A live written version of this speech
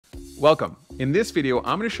Welcome. In this video,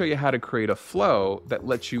 I'm going to show you how to create a flow that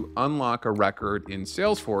lets you unlock a record in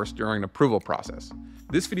Salesforce during an approval process.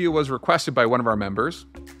 This video was requested by one of our members.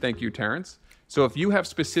 Thank you, Terrence. So if you have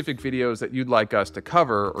specific videos that you'd like us to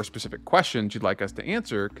cover or specific questions you'd like us to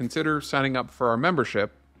answer, consider signing up for our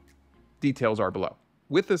membership. Details are below.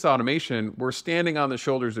 With this automation, we're standing on the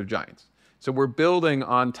shoulders of giants. So we're building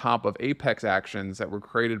on top of Apex actions that were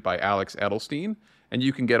created by Alex Edelstein, and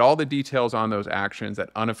you can get all the details on those actions at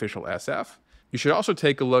Unofficial SF. You should also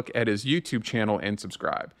take a look at his YouTube channel and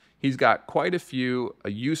subscribe. He's got quite a few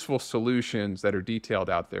useful solutions that are detailed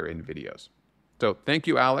out there in videos. So thank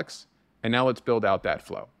you, Alex, and now let's build out that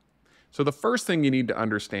flow. So the first thing you need to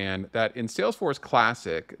understand that in Salesforce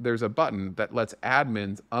Classic, there's a button that lets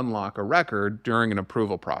admins unlock a record during an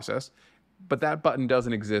approval process, but that button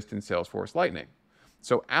doesn't exist in Salesforce Lightning.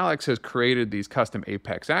 So Alex has created these custom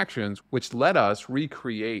Apex actions, which let us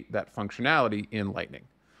recreate that functionality in Lightning.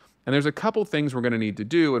 And there's a couple things we're going to need to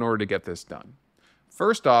do in order to get this done.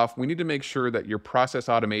 First off, we need to make sure that your process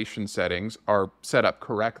automation settings are set up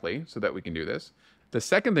correctly so that we can do this. The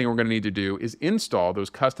second thing we're going to need to do is install those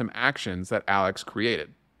custom actions that Alex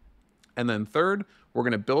created. And then third, we're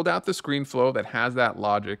going to build out the screen flow that has that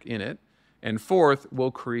logic in it. And fourth, we'll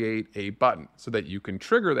create a button so that you can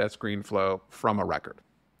trigger that screen flow from a record.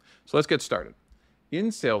 So let's get started. In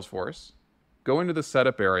Salesforce, go into the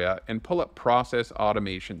setup area and pull up process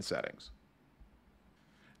automation settings.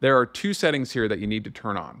 There are two settings here that you need to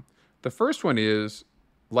turn on. The first one is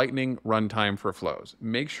Lightning runtime for flows.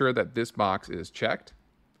 Make sure that this box is checked.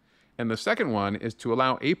 And the second one is to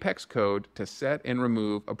allow Apex code to set and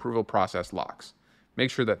remove approval process locks. Make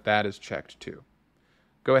sure that that is checked too.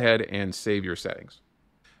 Go ahead and save your settings.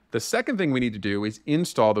 The second thing we need to do is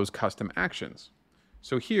install those custom actions.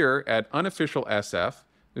 So here at Unofficial SF,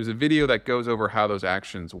 there's a video that goes over how those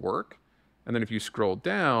actions work. And then if you scroll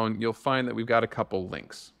down, you'll find that we've got a couple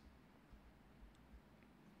links.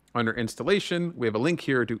 Under installation, we have a link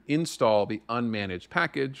here to install the unmanaged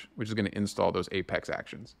package, which is going to install those Apex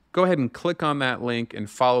actions. Go ahead and click on that link and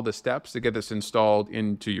follow the steps to get this installed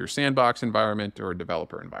into your sandbox environment or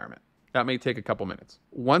developer environment. That may take a couple minutes.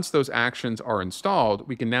 Once those actions are installed,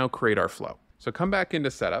 we can now create our flow. So come back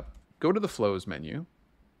into Setup, go to the Flows menu,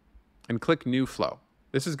 and click New Flow.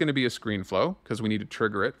 This is going to be a screen flow because we need to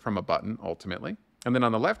trigger it from a button ultimately. And then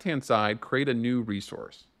on the left-hand side, create a new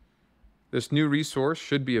resource. This new resource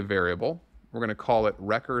should be a variable. We're going to call it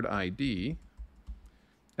Record ID,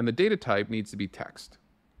 and the data type needs to be text.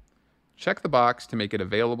 Check the box to make it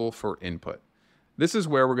available for input. This is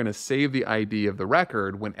where we're going to save the ID of the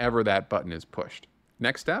record whenever that button is pushed.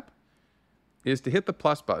 Next step is to hit the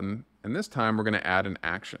plus button, and this time we're going to add an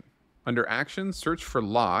action. Under Actions, search for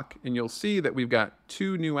Lock, and you'll see that we've got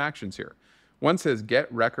two new actions here. One says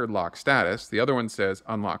Get Record Lock Status, the other one says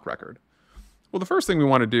Unlock Record. Well, the first thing we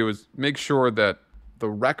want to do is make sure that the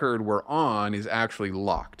record we're on is actually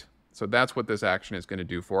locked. So that's what this action is going to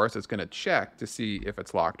do for us. It's going to check to see if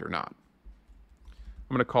it's locked or not.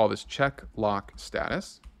 I'm going to call this Check Lock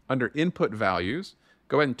Status. Under Input Values,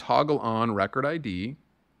 go ahead and toggle on Record ID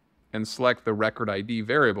and select the Record ID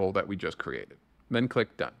variable that we just created. Then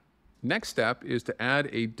click Done. Next step is to add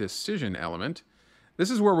a decision element.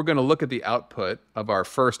 This is where we're going to look at the output of our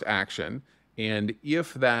first action, and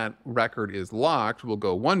if that record is locked, we'll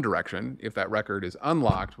go one direction. If that record is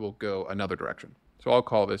unlocked, we'll go another direction. So I'll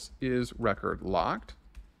call this Is Record Locked.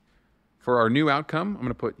 For our new outcome, I'm going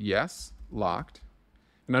to put Yes, Locked.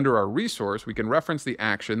 And under our resource, we can reference the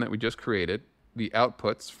action that we just created, the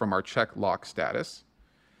outputs from our check lock status.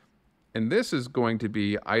 And this is going to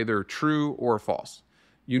be either true or false.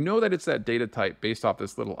 You know that it's that data type based off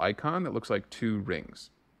this little icon that looks like two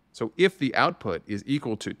rings. So if the output is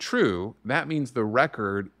equal to true, that means the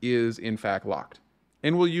record is in fact locked.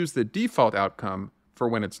 And we'll use the default outcome for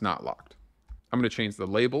when it's not locked. I'm going to change the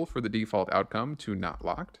label for the default outcome to not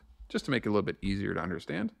locked, just to make it a little bit easier to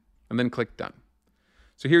understand, and then click Done.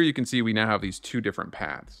 So here you can see we now have these two different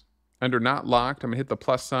paths. Under Not Locked, I'm going to hit the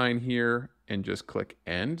plus sign here and just click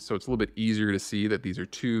End. So it's a little bit easier to see that these are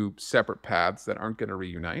two separate paths that aren't going to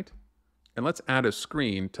reunite. And let's add a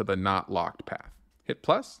screen to the Not Locked path. Hit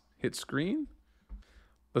plus, hit screen.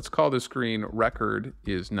 Let's call the screen Record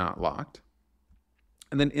is Not Locked.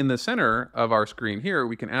 And then in the center of our screen here,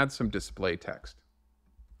 we can add some display text.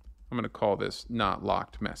 I'm going to call this Not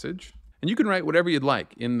Locked Message. And you can write whatever you'd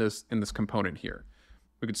like in this component here.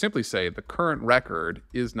 We could simply say the current record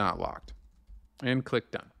is not locked and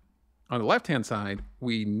click Done. On the left-hand side,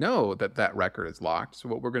 we know that that record is locked. So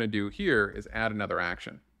what we're going to do here is add another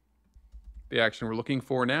action. The action we're looking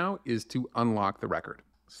for now is to unlock the record.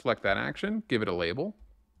 Select that action, give it a label.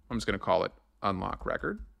 I'm just going to call it Unlock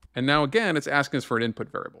Record. And now again, it's asking us for an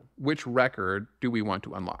input variable. Which record do we want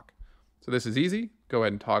to unlock? So this is easy. Go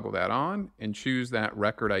ahead and toggle that on and choose that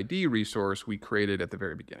record ID resource we created at the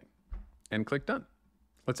very beginning. And click Done.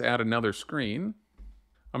 Let's add another screen.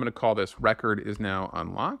 I'm going to call this record is now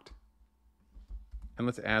unlocked. And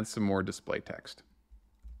let's add some more display text.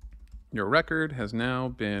 Your record has now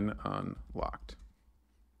been unlocked.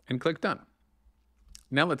 And click Done.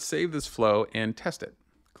 Now let's save this flow and test it.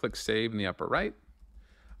 Click Save in the upper right.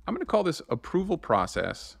 I'm going to call this approval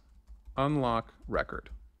process unlock record.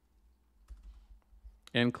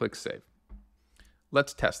 And click Save.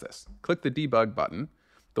 Let's test this. Click the debug button.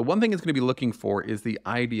 The one thing it's going to be looking for is the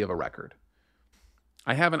ID of a record.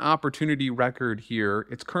 I have an opportunity record here.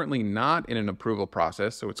 It's currently not in an approval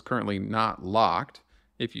process, so it's currently not locked.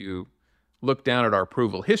 If you look down at our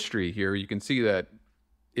approval history here, you can see that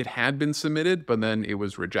it had been submitted, but then it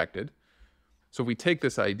was rejected. So if we take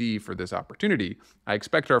this ID for this opportunity, I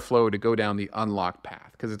expect our flow to go down the unlocked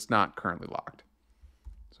path because it's not currently locked.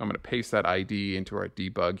 So I'm going to paste that ID into our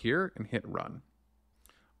debug here and hit run.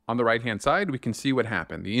 On the right-hand side, we can see what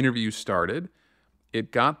happened. The interview started.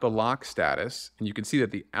 It got the lock status, and you can see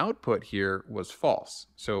that the output here was false.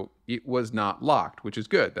 So it was not locked, which is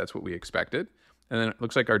good. That's what we expected. And then it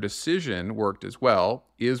looks like our decision worked as well.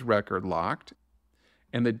 Is record locked?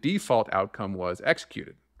 And the default outcome was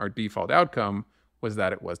executed. Our default outcome was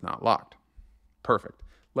that it was not locked. Perfect.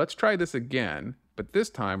 Let's try this again, but this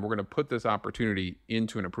time we're going to put this opportunity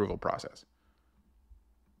into an approval process.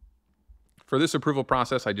 For this approval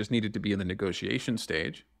process, I just needed to be in the negotiation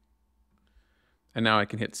stage. And now I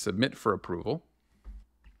can hit Submit for approval.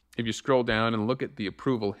 If you scroll down and look at the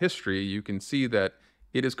approval history, you can see that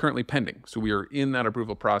it is currently pending. So we are in that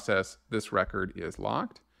approval process. This record is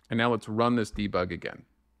locked. And now let's run this debug again.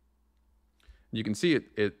 You can see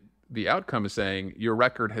the outcome is saying your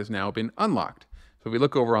record has now been unlocked. So if we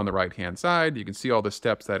look over on the right-hand side, you can see all the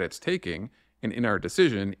steps that it's taking. And in our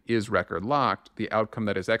decision, is record locked? The outcome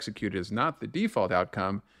that is executed is not the default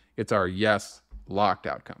outcome. It's our yes locked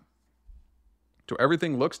outcome. So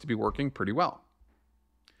everything looks to be working pretty well.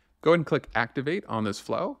 Go ahead and click Activate on this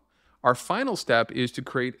flow. Our final step is to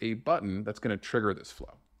create a button that's going to trigger this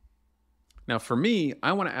flow. Now for me,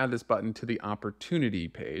 I want to add this button to the opportunity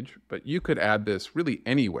page, but you could add this really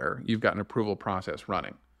anywhere you've got an approval process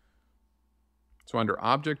running. So under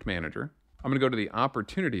Object Manager, I'm going to go to the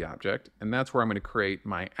opportunity object, and that's where I'm going to create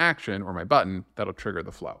my action or my button that'll trigger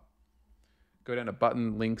the flow. Go down to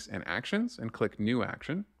Button, Links, and Actions and click New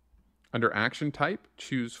Action. Under Action Type,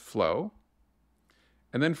 choose Flow.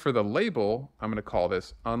 And then for the label, I'm going to call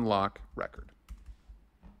this Unlock Record.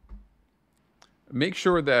 Make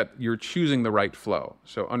sure that you're choosing the right flow.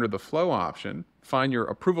 So under the flow option, find your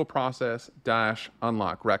approval process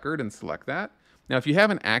 -unlock record and select that. Now, if you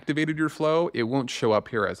haven't activated your flow, it won't show up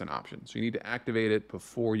here as an option. So you need to activate it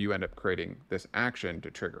before you end up creating this action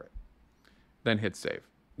to trigger it. Then hit Save.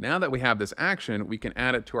 Now that we have this action, we can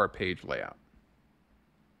add it to our page layout.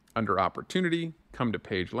 Under Opportunity, come to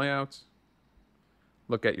Page Layouts,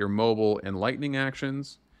 look at your mobile and Lightning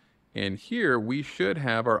actions, and here we should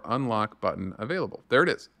have our Unlock button available. There it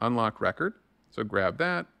is, Unlock Record. So grab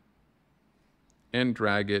that and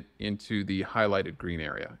drag it into the highlighted green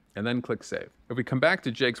area, and then click Save. If we come back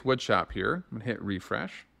to Jake's Woodshop here, I'm gonna hit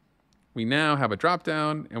Refresh. We now have a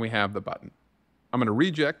drop-down and we have the button. I'm gonna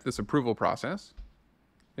reject this approval process,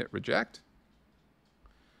 hit Reject.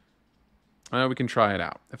 Now we can try it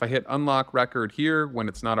out. If I hit Unlock Record here when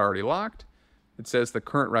it's not already locked, it says the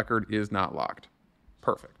current record is not locked.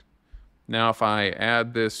 Perfect. Now if I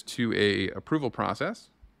add this to a approval process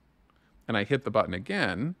and I hit the button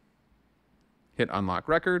again, hit Unlock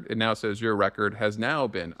Record, it now says your record has now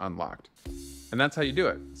been unlocked. And that's how you do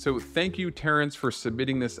it. So thank you, Terrence, for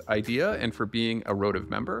submitting this idea and for being a Rotive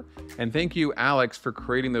member. And thank you, Alex, for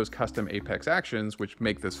creating those custom Apex actions which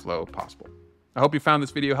make this flow possible. I hope you found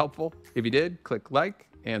this video helpful. If you did, click like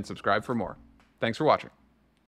and subscribe for more. Thanks for watching.